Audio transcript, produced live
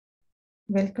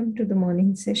Welcome to the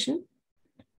morning session.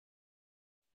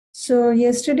 So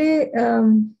yesterday,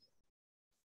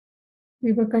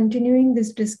 we were continuing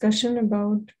this discussion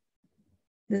about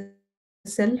the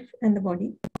self and the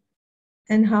body,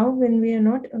 and how when we are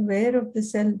not aware of the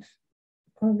self,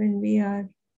 or when we are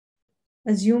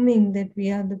assuming that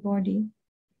we are the body,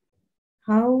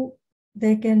 how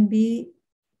there can be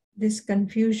this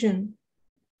confusion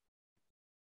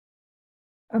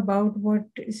about what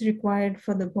is required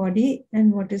for the body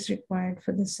and what is required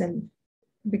for the self,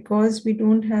 because we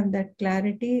don't have that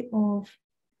clarity of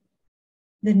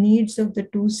the needs of the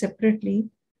two separately.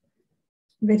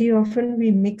 Very often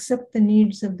we mix up the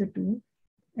needs of the two,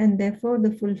 and therefore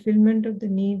the fulfillment of the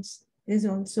needs is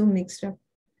also mixed up,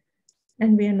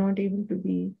 and we are not able to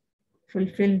be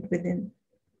fulfilled within.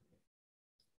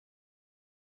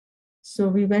 So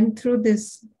we went through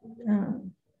this.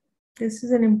 This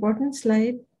is an important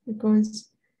slide because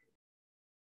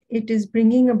it is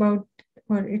bringing about,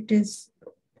 or it is,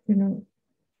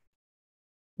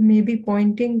 maybe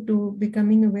pointing to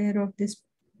becoming aware of this,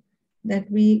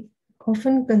 that we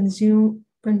often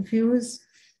confuse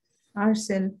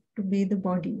ourselves to be the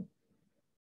body.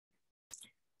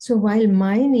 So while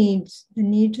my needs, the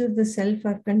needs of the self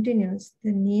are continuous,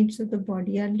 the needs of the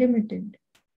body are limited.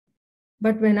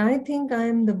 But when I think I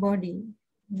am the body,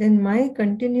 then my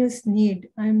continuous need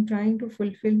I am trying to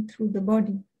fulfill through the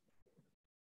body.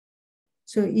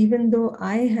 So even though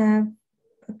I have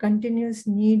a continuous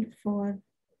need for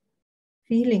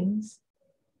feelings,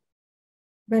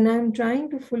 when I'm trying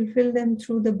to fulfill them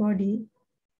through the body,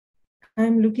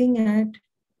 I'm looking at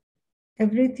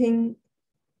everything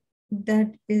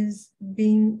that is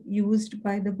being used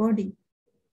by the body.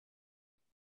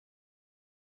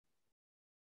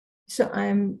 So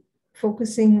I'm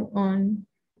focusing on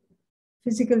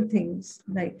physical things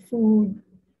like food,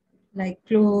 like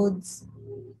clothes,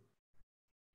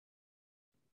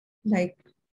 like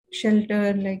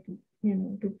shelter, like,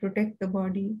 to protect the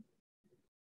body.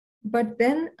 But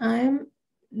then I'm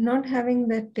not having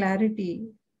that clarity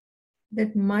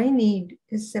that my need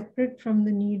is separate from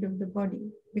the need of the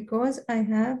body, because I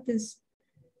have this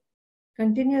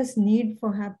continuous need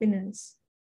for happiness.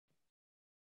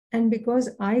 And because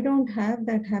I don't have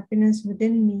that happiness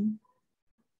within me,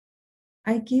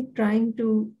 I keep trying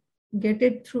to get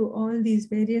it through all these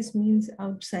various means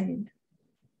outside.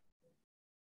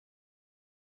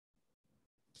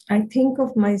 I think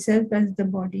of myself as the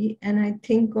body, and I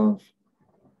think of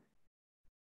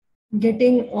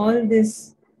getting all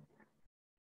this,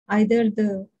 either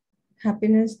the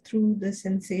happiness through the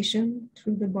sensation,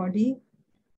 through the body,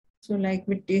 so like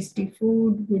with tasty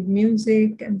food, good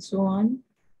music, and so on,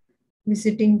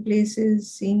 visiting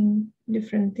places, seeing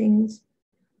different things,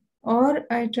 or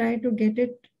I try to get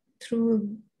it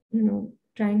through,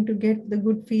 trying to get the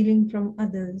good feeling from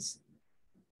others.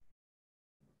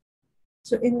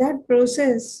 So in that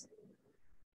process,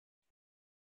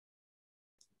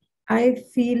 I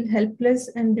feel helpless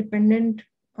and dependent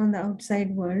on the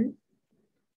outside world.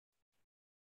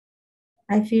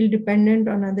 I feel dependent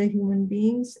on other human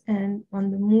beings and on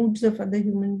the moods of other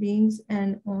human beings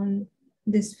and on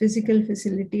this physical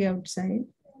facility outside.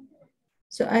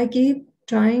 So I keep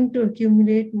trying to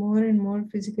accumulate more and more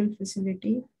physical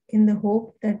facility in the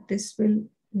hope that this will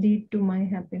lead to my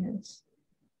happiness.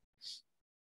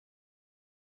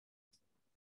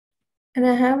 And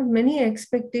I have many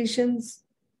expectations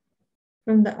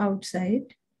from the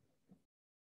outside,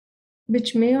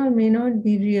 which may or may not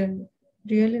be real.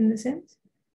 Real in the sense,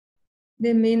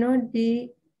 they may not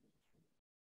be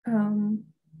in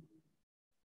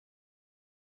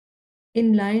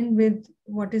line with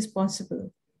what is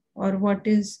possible or what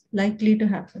is likely to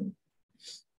happen.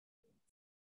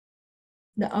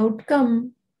 The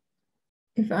outcome,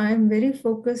 if I am very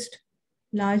focused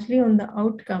largely on the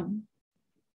outcome,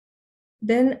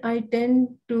 then I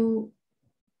tend to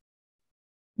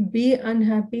be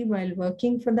unhappy while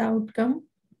working for the outcome,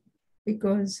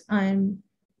 because I'm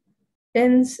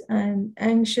tense, I'm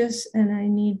anxious, and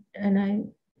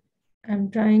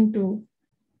I'm trying to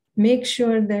make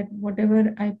sure that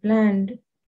whatever I planned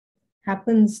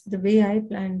happens the way I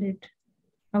planned it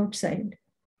outside.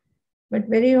 But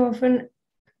very often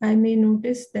I may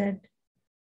notice that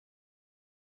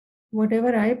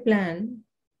whatever I plan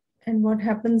and what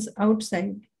happens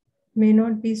outside may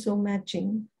not be so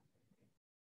matching.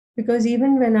 Because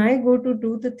even when I go to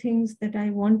do the things that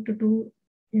I want to do,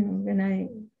 when I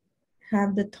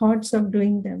have the thoughts of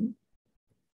doing them,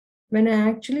 when I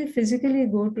actually physically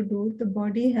go to do, the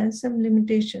body has some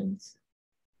limitations.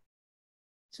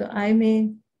 So I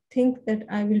may think that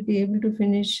I will be able to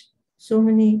finish so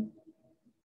many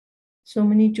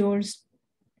chores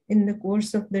in the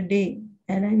course of the day,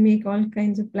 and I make all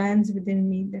kinds of plans within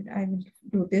me that I will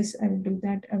do this, I will do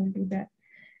that, I will do that.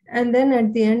 And then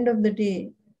at the end of the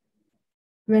day,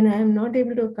 when I am not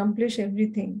able to accomplish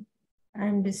everything, I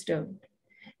am disturbed.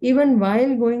 Even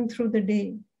while going through the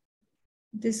day,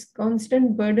 this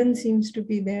constant burden seems to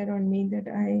be there on me that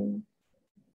I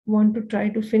want to try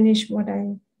to finish what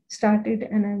I started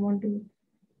and I want to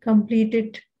complete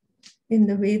it in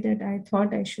the way that I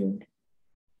thought I should.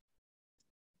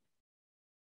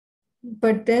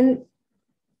 But then,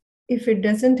 if it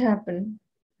doesn't happen,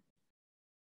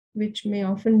 which may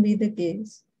often be the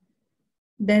case,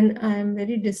 then I am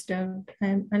very disturbed, I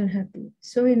am unhappy.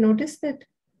 So we notice that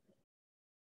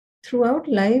throughout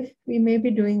life, we may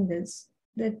be doing this,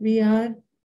 that we are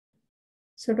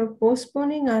sort of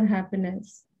postponing our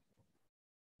happiness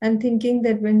and thinking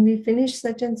that when we finish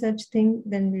such and such thing,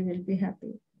 then we will be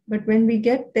happy. But when we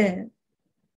get there,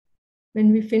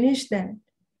 when we finish that,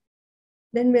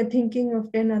 then we're thinking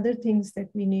of 10 other things that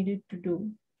we needed to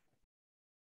do.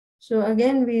 So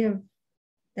again, we have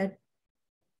that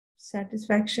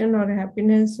satisfaction or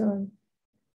happiness or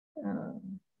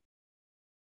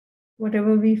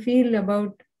whatever we feel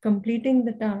about completing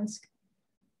the task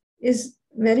is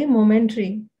very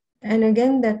momentary. And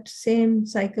again, that same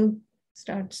cycle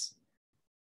starts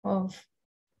of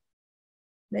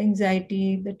the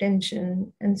anxiety, the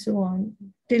tension, and so on,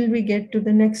 till we get to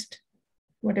the next,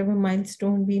 whatever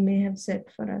milestone we may have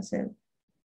set for ourselves.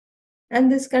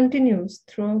 And this continues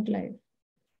throughout life.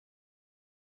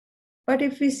 But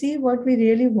if we see what we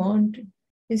really want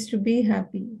is to be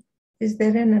happy, is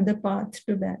there another path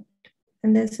to that?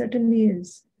 And there certainly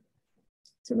is.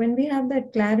 So when we have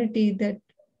that clarity that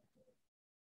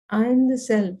I am the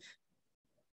self,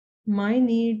 my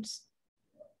needs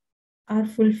are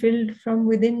fulfilled from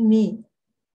within me.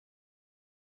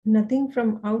 Nothing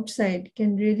from outside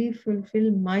can really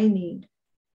fulfill my need.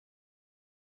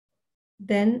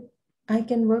 Then I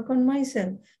can work on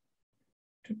myself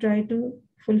to try to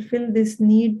fulfill this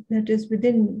need that is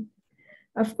within me.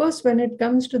 Of course, when it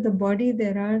comes to the body,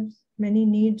 there are many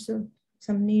needs, of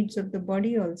some needs of the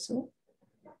body also.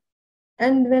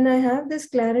 And when I have this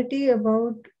clarity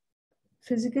about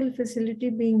physical facility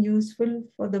being useful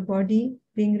for the body,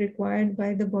 being required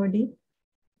by the body,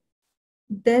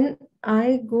 then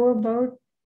I go about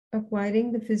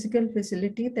acquiring the physical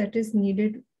facility that is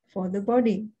needed for the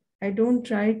body. I don't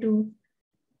try to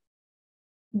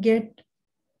get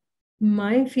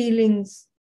my feelings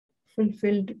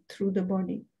fulfilled through the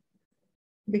body,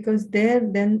 because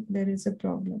then there is a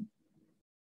problem.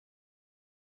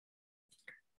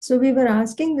 So we were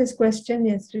asking this question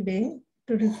yesterday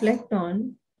to reflect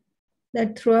on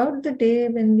that throughout the day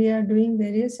when we are doing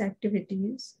various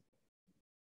activities,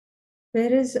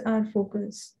 where is our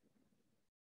focus?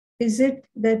 Is it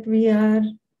that we are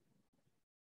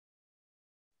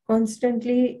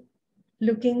constantly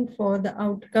looking for the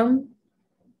outcome,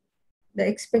 the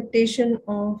expectation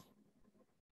of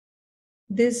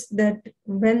this, that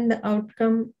when the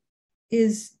outcome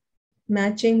is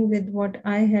matching with what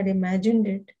I had imagined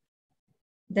it,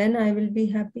 then I will be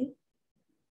happy?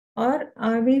 Or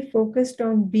are we focused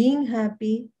on being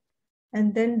happy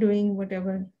and then doing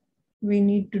whatever we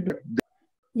need to do?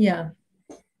 Yeah.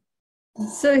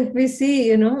 So if we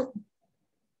see,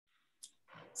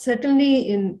 certainly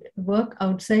in work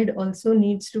outside also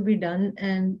needs to be done,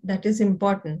 and that is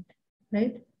important,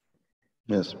 right?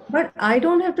 Yes. But I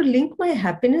don't have to link my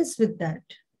happiness with that.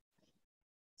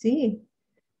 See,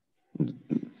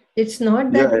 it's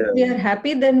not that if we are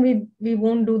happy, then we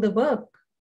won't do the work.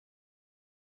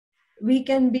 We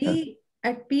can be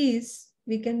at peace,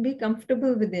 we can be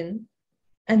comfortable within,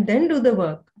 and then do the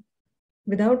work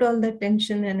without all that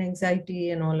tension and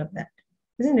anxiety and all of that,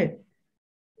 isn't it?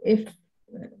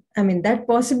 That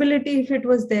possibility, if it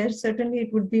was there, certainly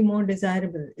it would be more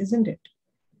desirable, isn't it?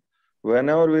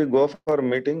 Whenever we go for a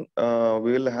meeting,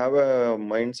 we will have a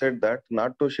mindset that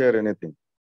not to share anything.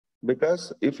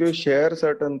 Because if you share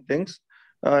certain things,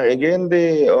 again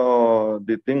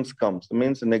the things comes,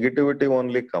 means negativity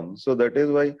only comes. So that is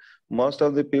why most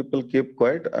of the people keep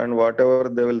quiet, and whatever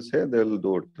they will say, they will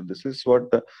do it. This is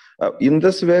what in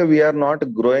this way we are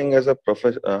not growing as a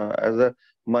profession,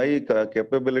 my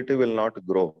capability will not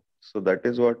grow. So that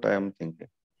is what I am thinking.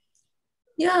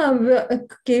 Yeah,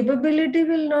 capability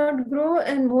will not grow,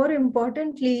 and more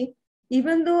importantly,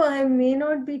 even though I may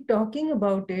not be talking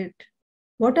about it,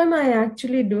 what am I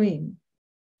actually doing?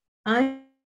 I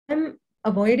am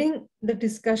avoiding the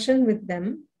discussion with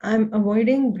them. I'm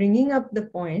avoiding bringing up the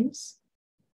points.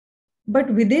 But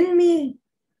within me,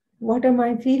 what am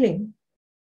I feeling?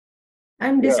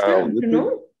 I'm disturbed,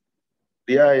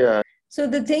 Yeah. So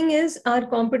the thing is, our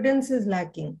competence is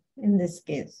lacking in this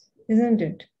case, isn't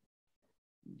it?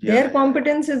 Their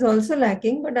competence is also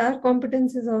lacking, but our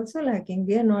competence is also lacking.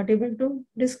 We are not able to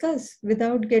discuss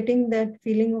without getting that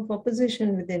feeling of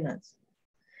opposition within us.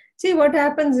 See, what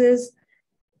happens is,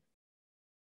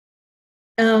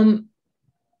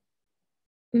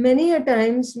 many a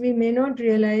times we may not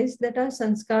realize that our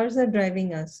sanskars are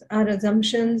driving us, our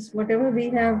assumptions, whatever we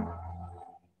have,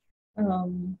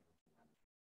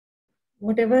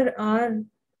 whatever our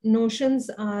notions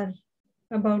are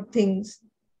about things,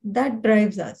 that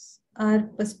drives us, our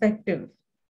perspective.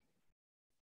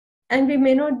 And we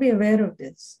may not be aware of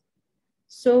this.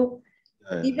 So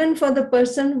even for the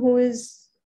person who is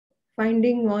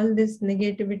finding all this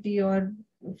negativity or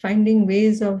finding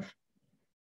ways of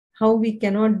how we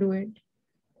cannot do it,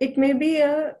 it may be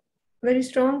a very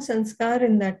strong sanskar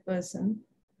in that person,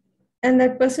 and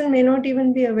that person may not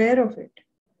even be aware of it.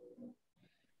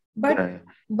 But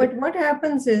what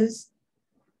happens is,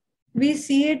 we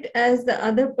see it as the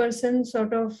other person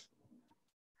sort of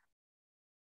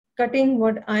cutting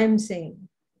what I'm saying,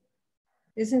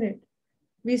 isn't it?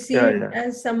 We see it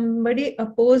as somebody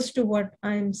opposed to what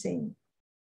I'm saying.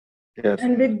 Yes.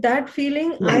 And with that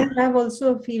feeling, I have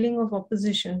also a feeling of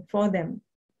opposition for them.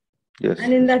 Yes.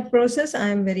 And in that process, I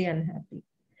am very unhappy.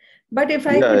 But if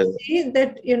I could see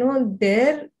that,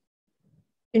 their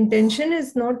intention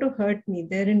is not to hurt me,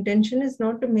 their intention is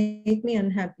not to make me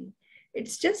unhappy.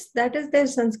 It's just that is their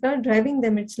sanskar driving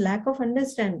them, it's lack of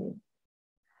understanding.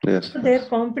 Yes. So their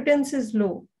competence is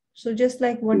low. So just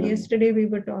like what yesterday we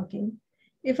were talking,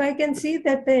 if I can see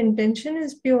that the intention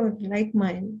is pure like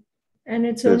mine, and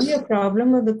it's only a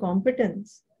problem of the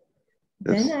competence,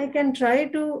 then I can try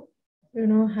to,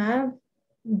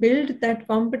 build that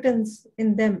competence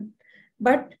in them.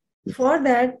 But for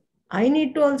that, I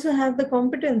need to also have the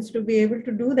competence to be able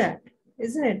to do that,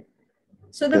 isn't it?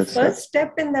 So the first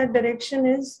step in that direction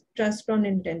is trust on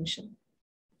intention.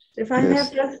 If I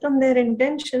have trust on their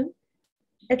intention,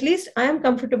 at least I am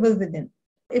comfortable within.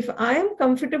 If I am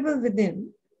comfortable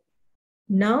within,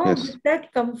 now with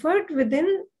that comfort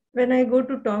within, when I go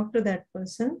to talk to that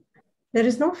person, there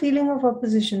is no feeling of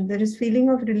opposition, there is feeling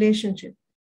of relationship.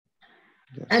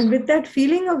 And with that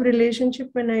feeling of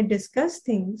relationship, when I discuss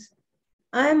things,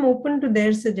 I am open to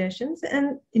their suggestions.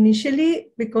 And initially,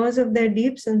 because of their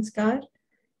deep sanskar,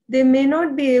 they may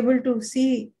not be able to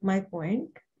see my point,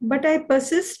 but I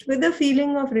persist with a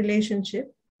feeling of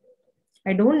relationship.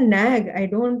 I don't nag, I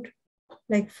don't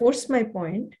force my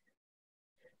point,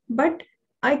 but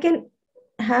I can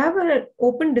have an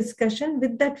open discussion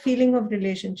with that feeling of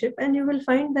relationship, and you will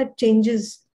find that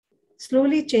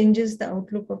slowly changes the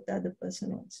outlook of the other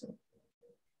person also.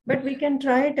 But we can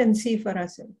try it and see for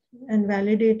ourselves and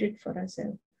validate it for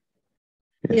ourselves.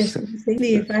 Yes,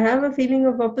 if I have a feeling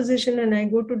of opposition and I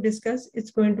go to discuss,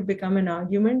 it's going to become an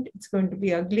argument, it's going to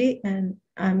be ugly, and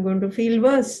I'm going to feel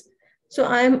worse. So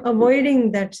I'm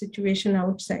avoiding that situation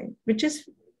outside, which is,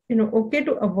 okay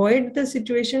to avoid the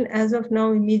situation as of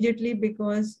now immediately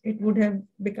because it would have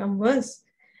become worse.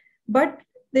 But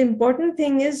the important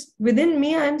thing is, within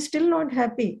me, I'm still not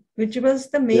happy, which was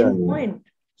the main point.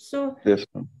 So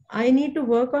I need to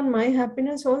work on my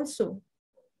happiness also,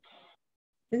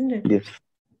 isn't it? Yes.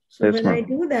 So when I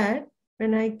do that,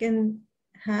 when I can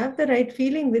have the right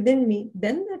feeling within me,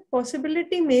 then that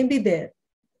possibility may be there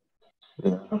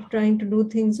of trying to do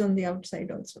things on the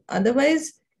outside also.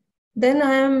 Otherwise, then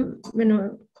I am,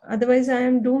 I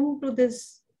am doomed to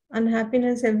this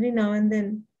unhappiness every now and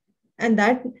then. And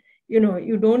that,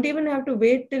 you don't even have to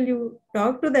wait till you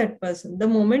talk to that person. The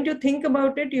moment you think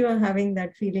about it, you are having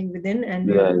that feeling within and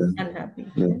you're unhappy.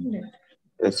 Isn't it?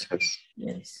 Yes.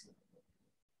 Yes.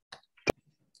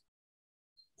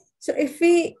 So if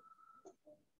we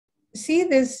see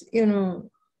this,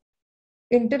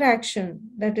 interaction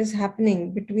that is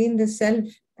happening between the self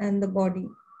and the body,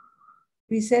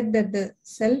 we said that the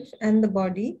self and the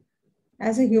body,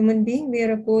 as a human being, we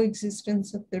are a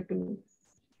coexistence of the two.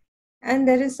 And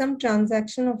there is some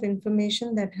transaction of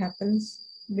information that happens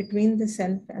between the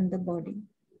self and the body.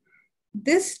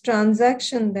 This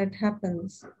transaction that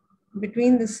happens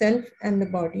between the self and the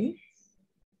body,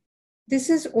 this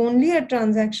is only a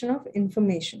transaction of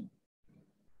information.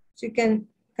 So you can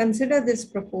consider this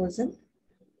proposal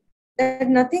that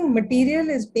nothing material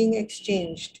is being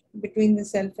exchanged between the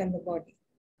self and the body.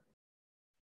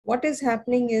 What is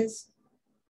happening is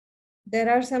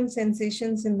there are some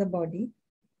sensations in the body.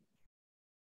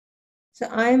 So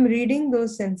I am reading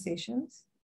those sensations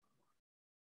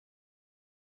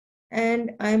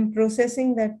and I'm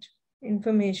processing that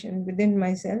information within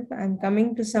myself. I'm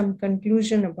coming to some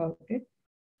conclusion about it.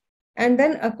 And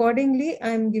then accordingly,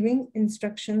 I'm giving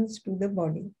instructions to the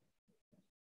body.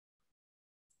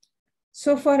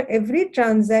 So for every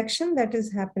transaction that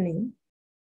is happening,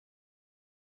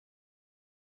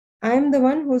 I'm the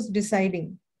one who's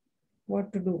deciding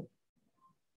what to do.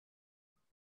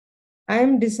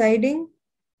 I'm deciding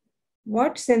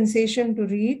what sensation to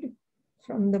read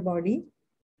from the body,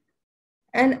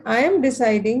 and I am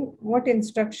deciding what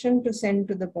instruction to send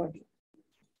to the body.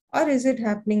 Or is it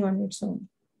happening on its own?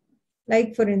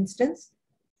 Like for instance,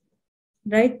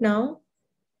 right now,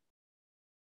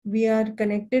 we are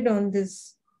connected on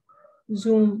this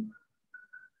Zoom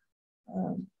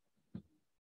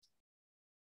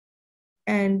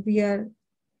and we are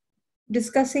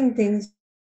discussing things,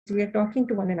 we are talking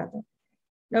to one another.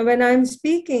 Now, when I'm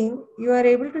speaking, you are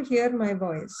able to hear my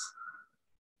voice.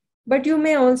 But you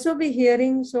may also be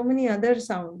hearing so many other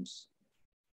sounds,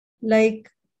 like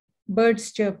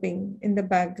birds chirping in the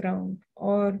background,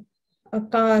 or a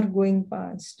car going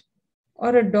past,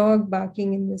 or a dog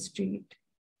barking in the street,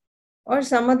 or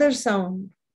some other sound.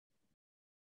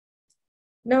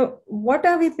 Now, what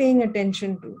are we paying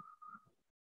attention to?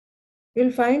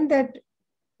 You'll find that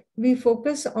we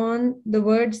focus on the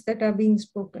words that are being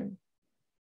spoken.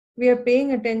 We are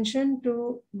paying attention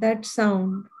to that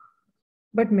sound,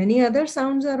 but many other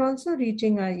sounds are also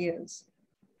reaching our ears,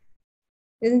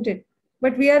 isn't it?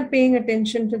 But we are paying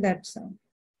attention to that sound.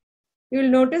 You'll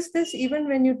notice this even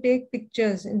when you take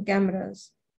pictures in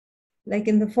cameras, like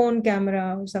in the phone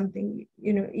camera or something.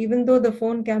 Even though the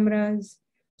phone camera is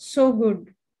so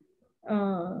good,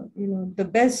 the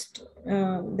best,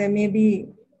 there may be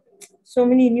so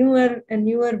many newer and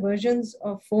newer versions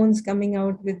of phones coming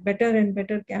out with better and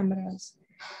better cameras.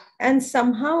 And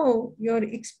somehow your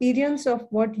experience of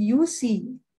what you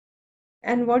see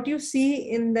and what you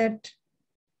see in that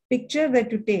picture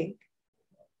that you take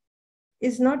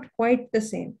is not quite the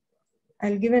same.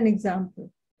 I'll give an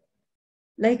example.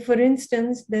 Like, for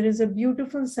instance, there is a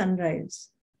beautiful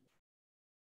sunrise,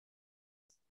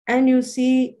 and you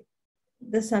see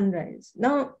the sunrise.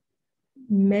 Now,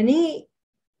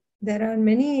 there are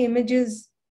many images.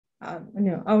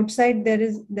 Outside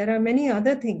there are many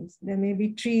other things. There may be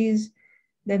trees,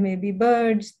 there may be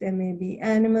birds, there may be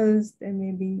animals, there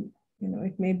may be,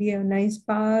 it may be a nice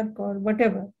park or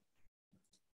whatever.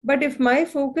 But if my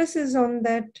focus is on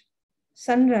that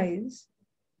sunrise,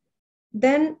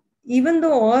 then even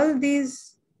though all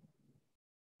these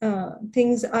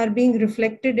things are being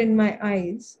reflected in my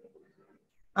eyes,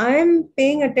 I'm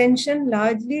paying attention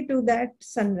largely to that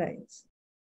sunrise.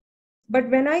 But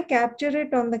when I capture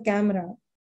it on the camera,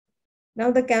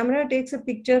 now the camera takes a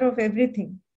picture of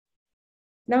everything.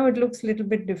 Now it looks a little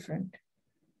bit different.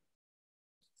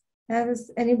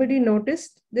 Has anybody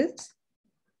noticed this?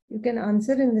 You can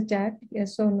answer in the chat,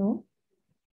 yes or no.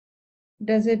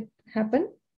 Does it happen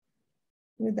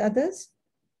with others?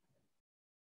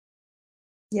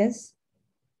 Yes.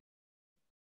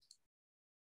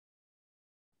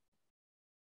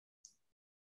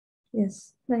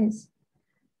 Yes, nice.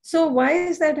 So why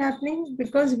is that happening?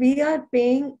 Because we are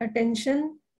paying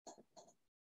attention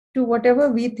to whatever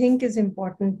we think is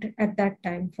important at that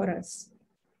time for us.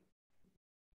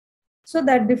 So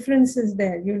that difference is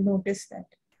there, you'll notice that.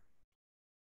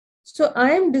 So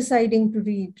I am deciding to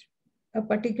read a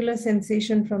particular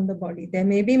sensation from the body. There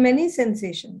may be many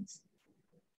sensations,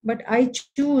 but I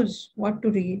choose what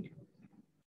to read,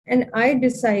 and I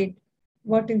decide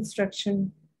what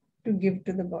instruction to give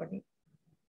to the body.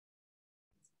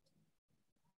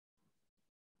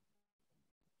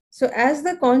 So as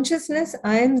the consciousness,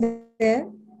 I am there,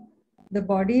 the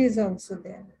body is also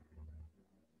there.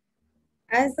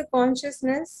 As the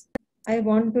consciousness, I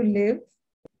want to live,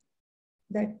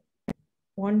 that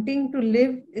wanting to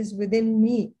live is within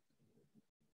me.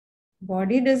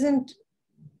 Body doesn't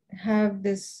have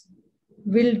this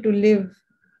will to live.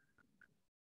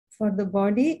 For the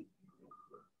body,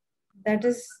 that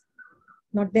is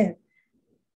not there.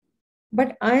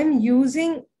 But I'm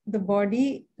using the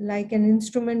body like an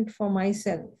instrument for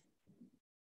myself.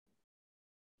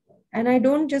 And I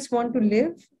don't just want to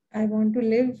live, I want to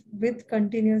live with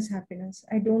continuous happiness.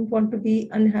 I don't want to be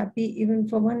unhappy even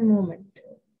for one moment.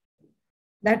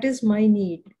 That is my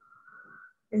need,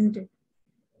 isn't it?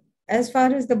 As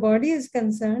far as the body is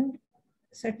concerned,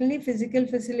 certainly physical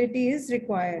facility is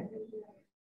required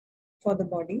for the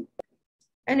body.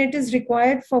 And it is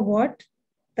required for what?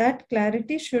 That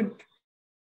clarity should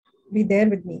be there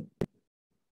with me.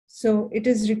 So it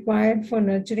is required for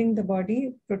nurturing the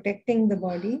body, protecting the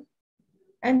body,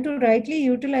 and to rightly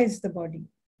utilize the body.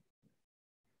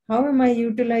 How am I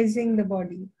utilizing the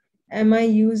body? Am I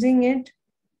using it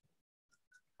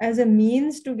as a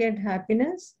means to get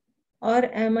happiness? or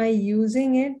am I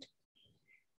using it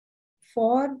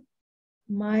for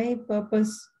my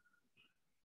purpose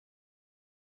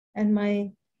and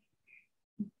my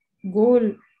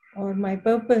goal or my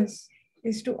purpose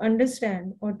is to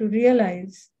understand or to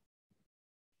realize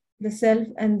the self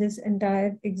and this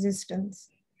entire existence.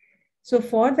 So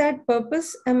for that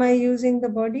purpose, am I using the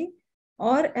body,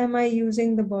 or am I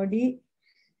using the body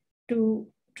to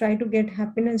try to get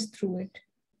happiness through it?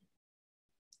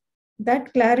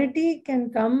 That clarity can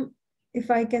come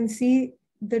if I can see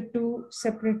the two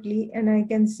separately, and I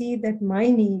can see that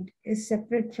my need is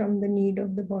separate from the need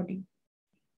of the body.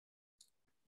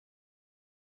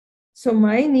 So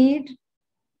my need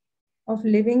of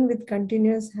living with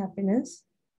continuous happiness,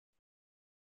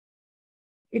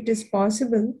 it is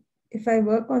possible if I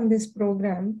work on this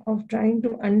program of trying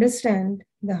to understand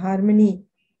the harmony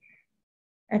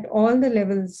at all the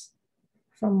levels,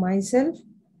 from myself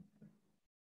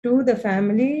to the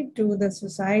family, to the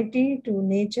society, to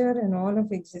nature and all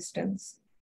of existence.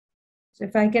 So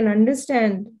if I can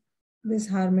understand this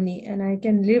harmony and I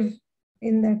can live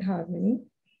in that harmony,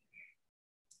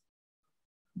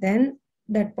 then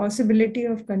that possibility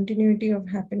of continuity of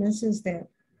happiness is there.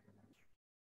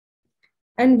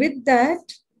 And with that,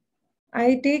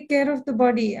 I take care of the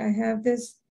body. I have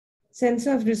this sense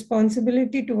of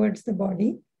responsibility towards the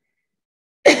body.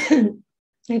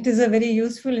 It is a very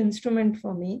useful instrument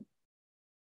for me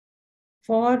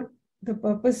for the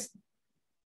purpose,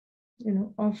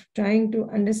 of trying to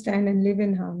understand and live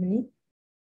in harmony.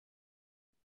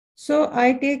 So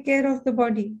I take care of the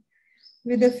body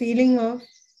with a feeling of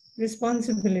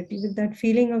responsibility, with that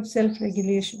feeling of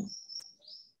self-regulation.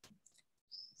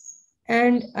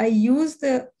 And I use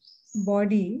the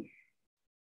body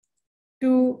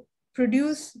to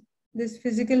produce this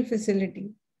physical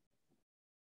facility,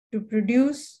 to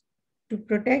produce, to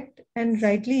protect, and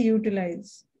rightly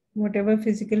utilize whatever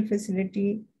physical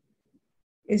facility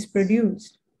is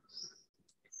produced.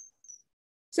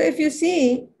 So if you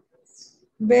see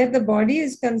where the body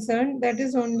is concerned, this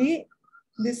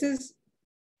is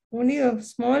only a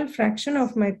small fraction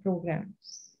of my program.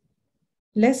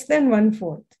 Less than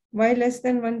 1/4. Why less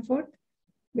than 1/4?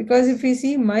 Because if we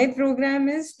see, my program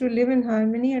is to live in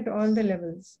harmony at all the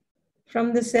levels,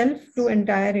 from the self to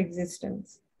entire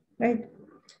existence, right?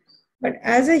 But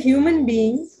as a human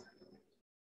being,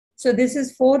 so this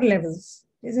is 4 levels,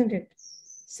 isn't it?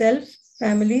 Self,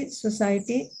 family,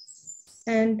 society,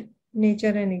 and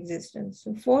nature and existence.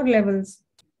 So 4 levels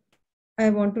I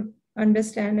want to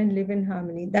understand and live in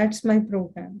harmony. That's my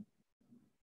program.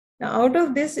 Now, out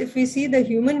of this, if we see, the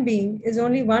human being is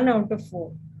only 1 out of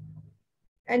 4.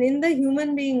 And in the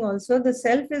human being also, the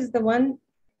self is the one,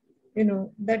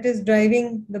 that is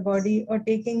driving the body or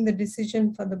taking the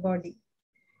decision for the body.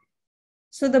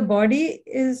 So the body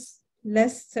is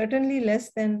certainly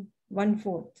less than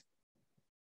 1/4.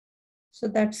 So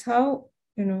that's how,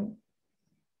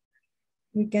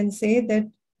 we can say that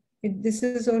this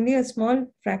is only a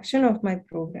small fraction of my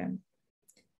program.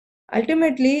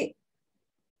 Ultimately,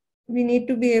 we need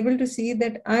to be able to see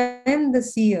that I am the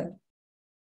seer.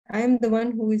 I am the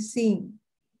one who is seeing.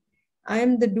 I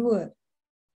am the doer.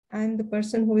 I am the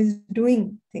person who is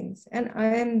doing things. And I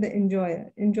am the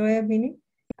enjoyer. Enjoyer meaning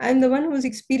I am the one who is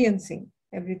experiencing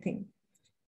everything.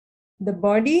 The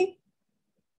body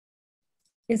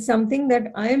is something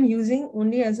that I am using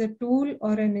only as a tool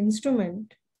or an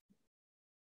instrument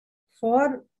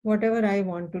for whatever I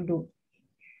want to do.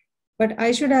 But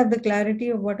I should have the clarity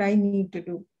of what I need to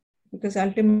do, because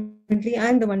ultimately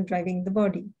I'm the one driving the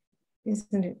body,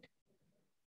 isn't it?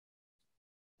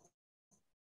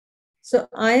 So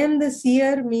I am the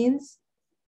seer means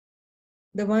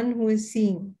the one who is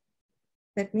seeing.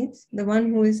 That means the one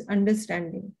who is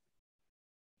understanding.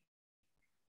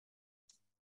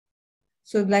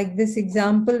 So like this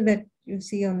example that you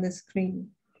see on the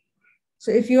screen.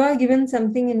 So if you are given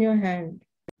something in your hand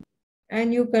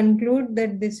and you conclude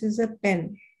that this is a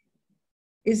pen,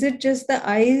 is it just the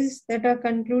eyes that are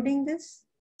concluding this?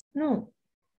 No.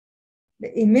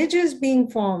 The image is being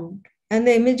formed, and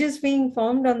the image is being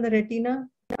formed on the retina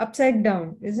upside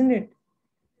down, isn't it?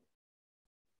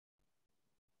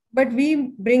 But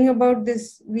we bring about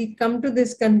this, we come to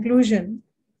this conclusion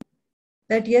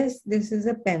that yes, this is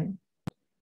a pen.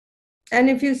 And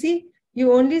if you see,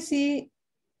 you only see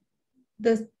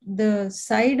the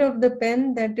side of the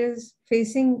pen that is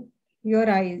facing your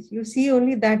eyes. You see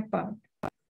only that part.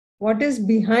 What is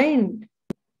behind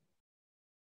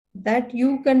that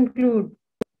you conclude,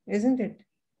 isn't it?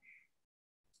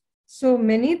 So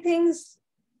many things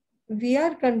we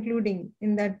are concluding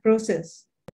in that process.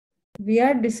 We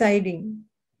are deciding.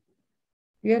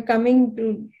 We are coming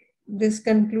to this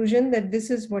conclusion that this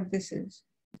is what this is.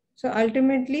 So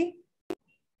ultimately,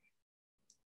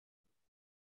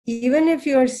 even if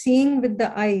you are seeing with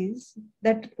the eyes,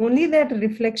 that only that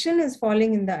reflection is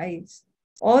falling in the eyes.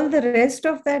 All the rest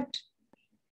of that,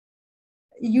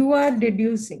 you are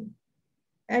deducing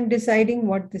and deciding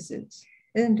what this is,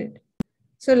 isn't it?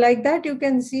 So like that, you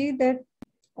can see that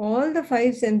all the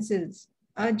five senses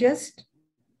are just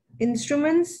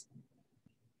instruments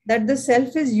that the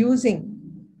self is using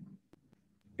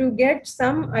to get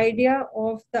some idea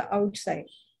of the outside.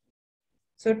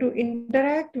 So to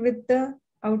interact with the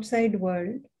outside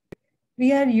world,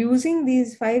 we are using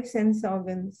these five sense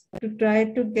organs to try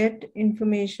to get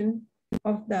information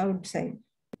of the outside.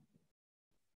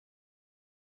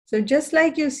 So just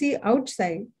like you see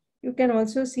outside, you can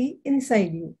also see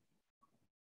inside you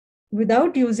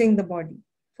without using the body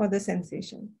for the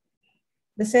sensation.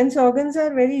 The sense organs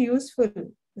are very useful.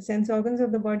 The sense organs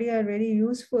of the body are very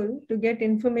useful to get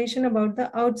information about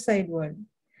the outside world.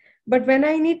 But when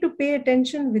I need to pay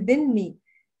attention within me,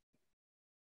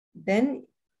 then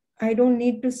I don't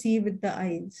need to see with the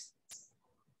eyes.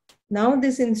 Now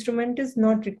this instrument is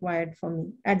not required for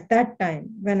me at that time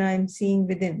when I'm seeing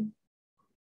within.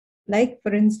 Like,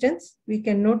 for instance, we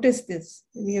can notice this.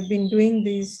 We have been doing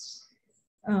these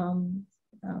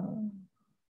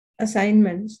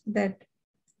assignments that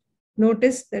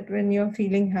notice that when you're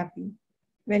feeling happy,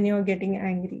 when you're getting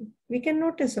angry, we can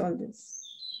notice all this.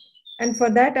 And for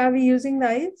that, are we using the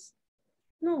eyes?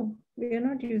 No, we are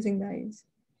not using the eyes.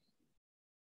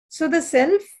 So the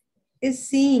self is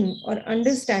seeing or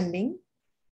understanding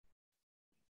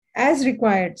as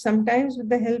required, sometimes with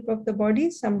the help of the body,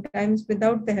 sometimes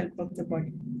without the help of the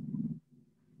body.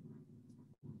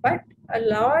 But a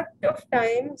lot of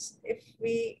times, if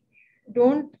we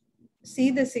don't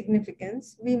see the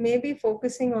significance, we may be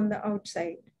focusing on the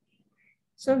outside.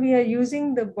 So we are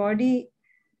using the body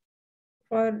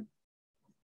for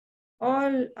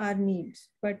all our needs,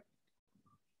 but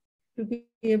to be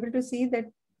able to see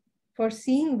that for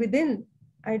seeing within,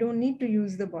 I don't need to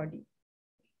use the body.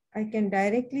 I can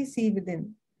directly see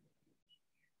within.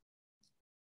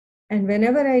 And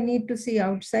whenever I need to see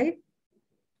outside,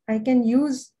 I can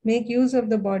make use of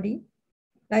the body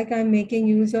like I'm making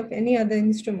use of any other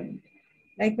instrument.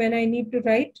 Like when I need to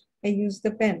write, I use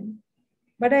the pen.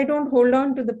 But I don't hold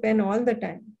on to the pen all the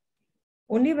time.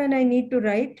 Only when I need to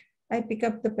write, I pick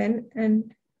up the pen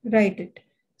and write it.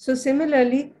 So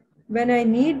similarly, when I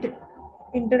need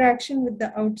interaction with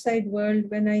the outside world,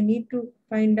 when I need to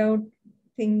find out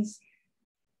things,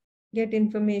 get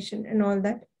information and all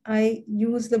that, I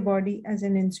use the body as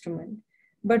an instrument.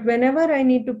 But whenever I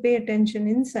need to pay attention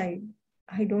inside,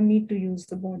 I don't need to use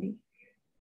the body.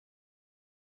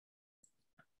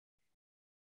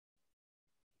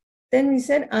 Then we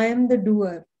said, I am the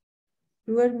doer.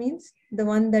 Doer means the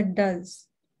one that does,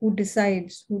 who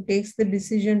decides, who takes the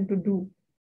decision to do.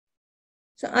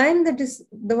 So I am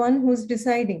the one who's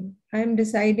deciding. I am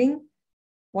deciding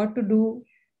what to do,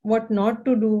 what not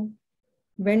to do,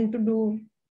 when to do.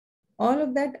 All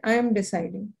of that I am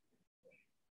deciding.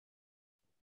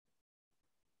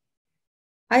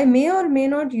 I may or may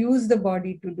not use the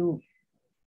body to do.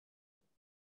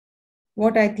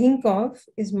 What I think of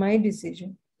is my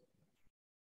decision.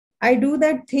 I do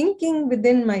that thinking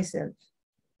within myself.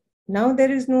 Now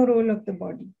there is no role of the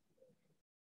body.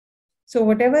 So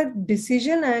whatever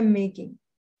decision I am making,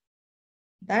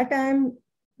 that I am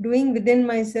doing within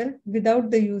myself without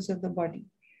the use of the body.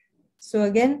 So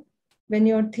again, when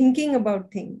you're thinking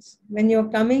about things, when you're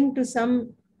coming to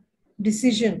some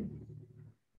decision,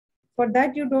 for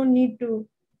that you don't need to,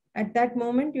 at that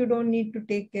moment, you don't need to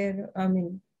take care,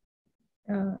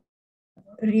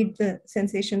 read the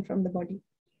sensation from the body.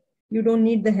 You don't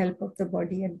need the help of the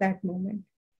body at that moment.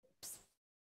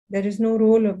 There is no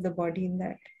role of the body in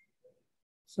that.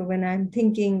 So when I'm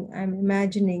thinking, I'm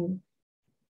imagining,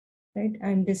 right?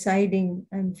 I'm deciding,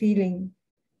 I'm feeling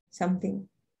something.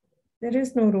 There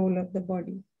is no role of the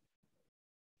body.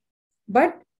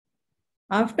 But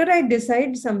after I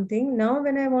decide something, now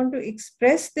when I want to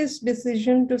express this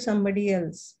decision to somebody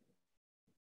else,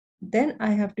 then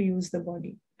I have to use the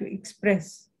body to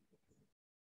express.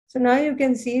 So now you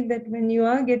can see that when you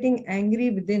are getting angry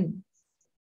within,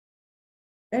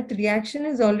 that reaction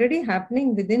is already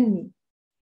happening within me.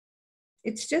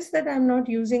 It's just that I'm not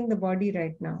using the body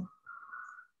right now.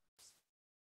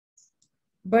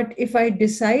 But if I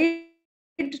decide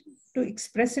to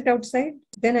express it outside,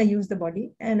 then I use the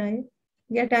body and I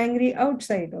get angry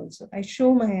outside also. I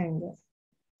show my anger,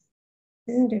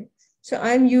 isn't it? So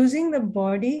I'm using the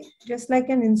body just like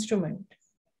an instrument.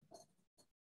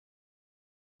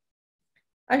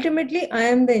 Ultimately, I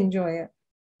am the enjoyer.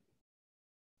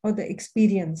 or the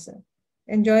experiencer.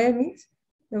 Enjoyer means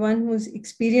the one who's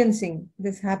experiencing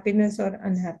this happiness or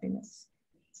unhappiness.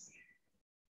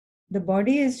 The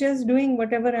body is just doing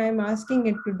whatever I am asking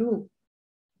it to do.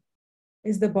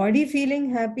 Is the body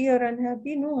feeling happy or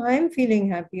unhappy? No, I am feeling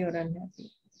happy or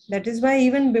unhappy. That is why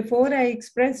even before I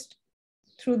expressed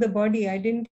through the body, I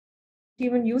didn't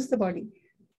even use the body.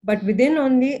 But within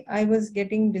only, I was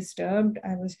getting disturbed,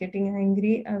 I was getting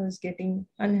angry, I was getting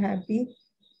unhappy.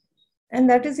 And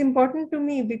that is important to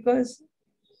me because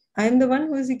I am the one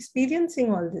who is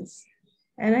experiencing all this.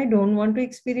 And I don't want to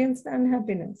experience the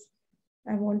unhappiness.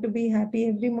 I want to be happy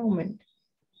every moment.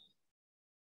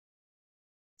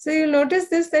 So you'll notice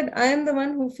this, that I am the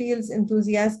one who feels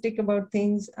enthusiastic about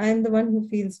things. I am the one who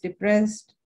feels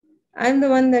depressed. I am the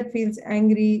one that feels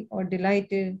angry or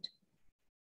delighted.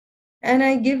 And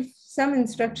I give some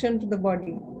instruction to the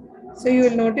body. So you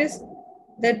will notice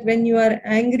that when you are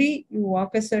angry, you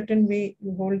walk a certain way,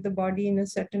 you hold the body in a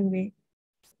certain way.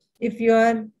 If you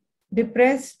are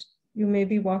depressed, you may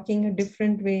be walking a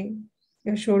different way.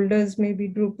 Your shoulders may be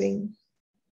drooping.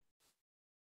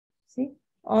 See,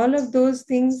 all of those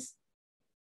things,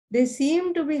 they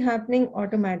seem to be happening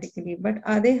automatically, but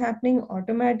are they happening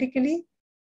automatically?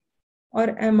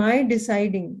 Or am I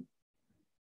deciding?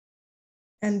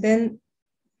 And then,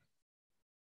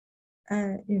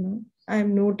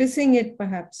 I'm noticing it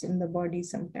perhaps in the body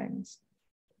sometimes.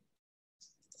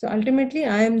 So ultimately,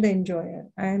 I am the enjoyer.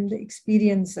 I am the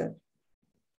experiencer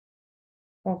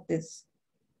of this.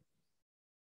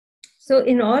 So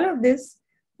in all of this,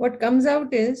 what comes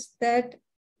out is that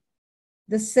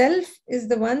the self is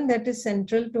the one that is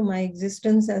central to my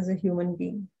existence as a human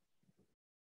being.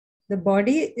 The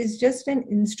body is just an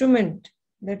instrument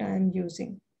that I am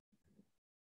using.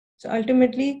 So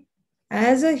ultimately,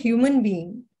 as a human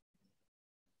being,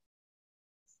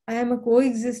 I am a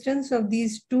coexistence of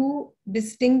these two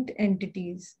distinct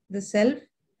entities, the self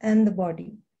and the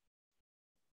body.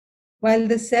 While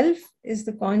the self is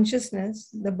the consciousness,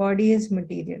 the body is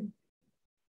material.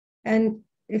 And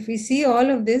if we see all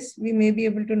of this, we may be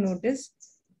able to notice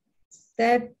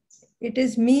that it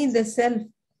is me, the self,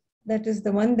 that is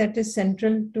the one that is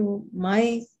central to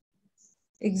my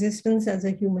existence as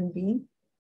a human being,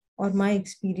 or my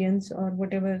experience, or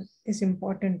whatever is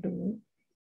important to me.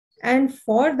 And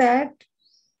for that,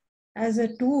 as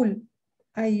a tool,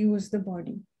 I use the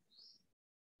body.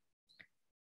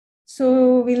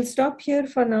 So we'll stop here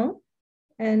for now.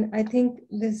 And I think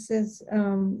this is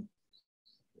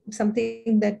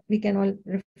something that we can all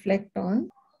reflect on.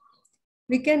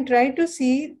 We can try to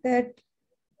see that,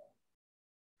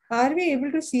 are we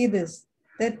able to see this?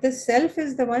 That the self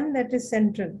is the one that is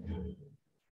central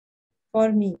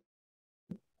for me.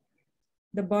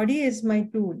 The body is my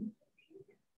tool.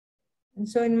 And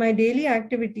so in my daily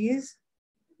activities,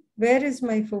 where is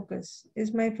my focus?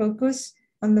 Is my focus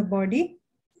on the body,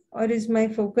 or is my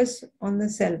focus on the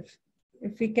self?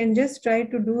 If we can just try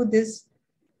to do this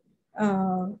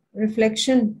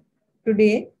reflection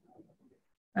today,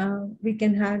 we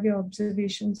can have your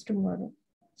observations tomorrow.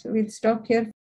 So we'll stop here.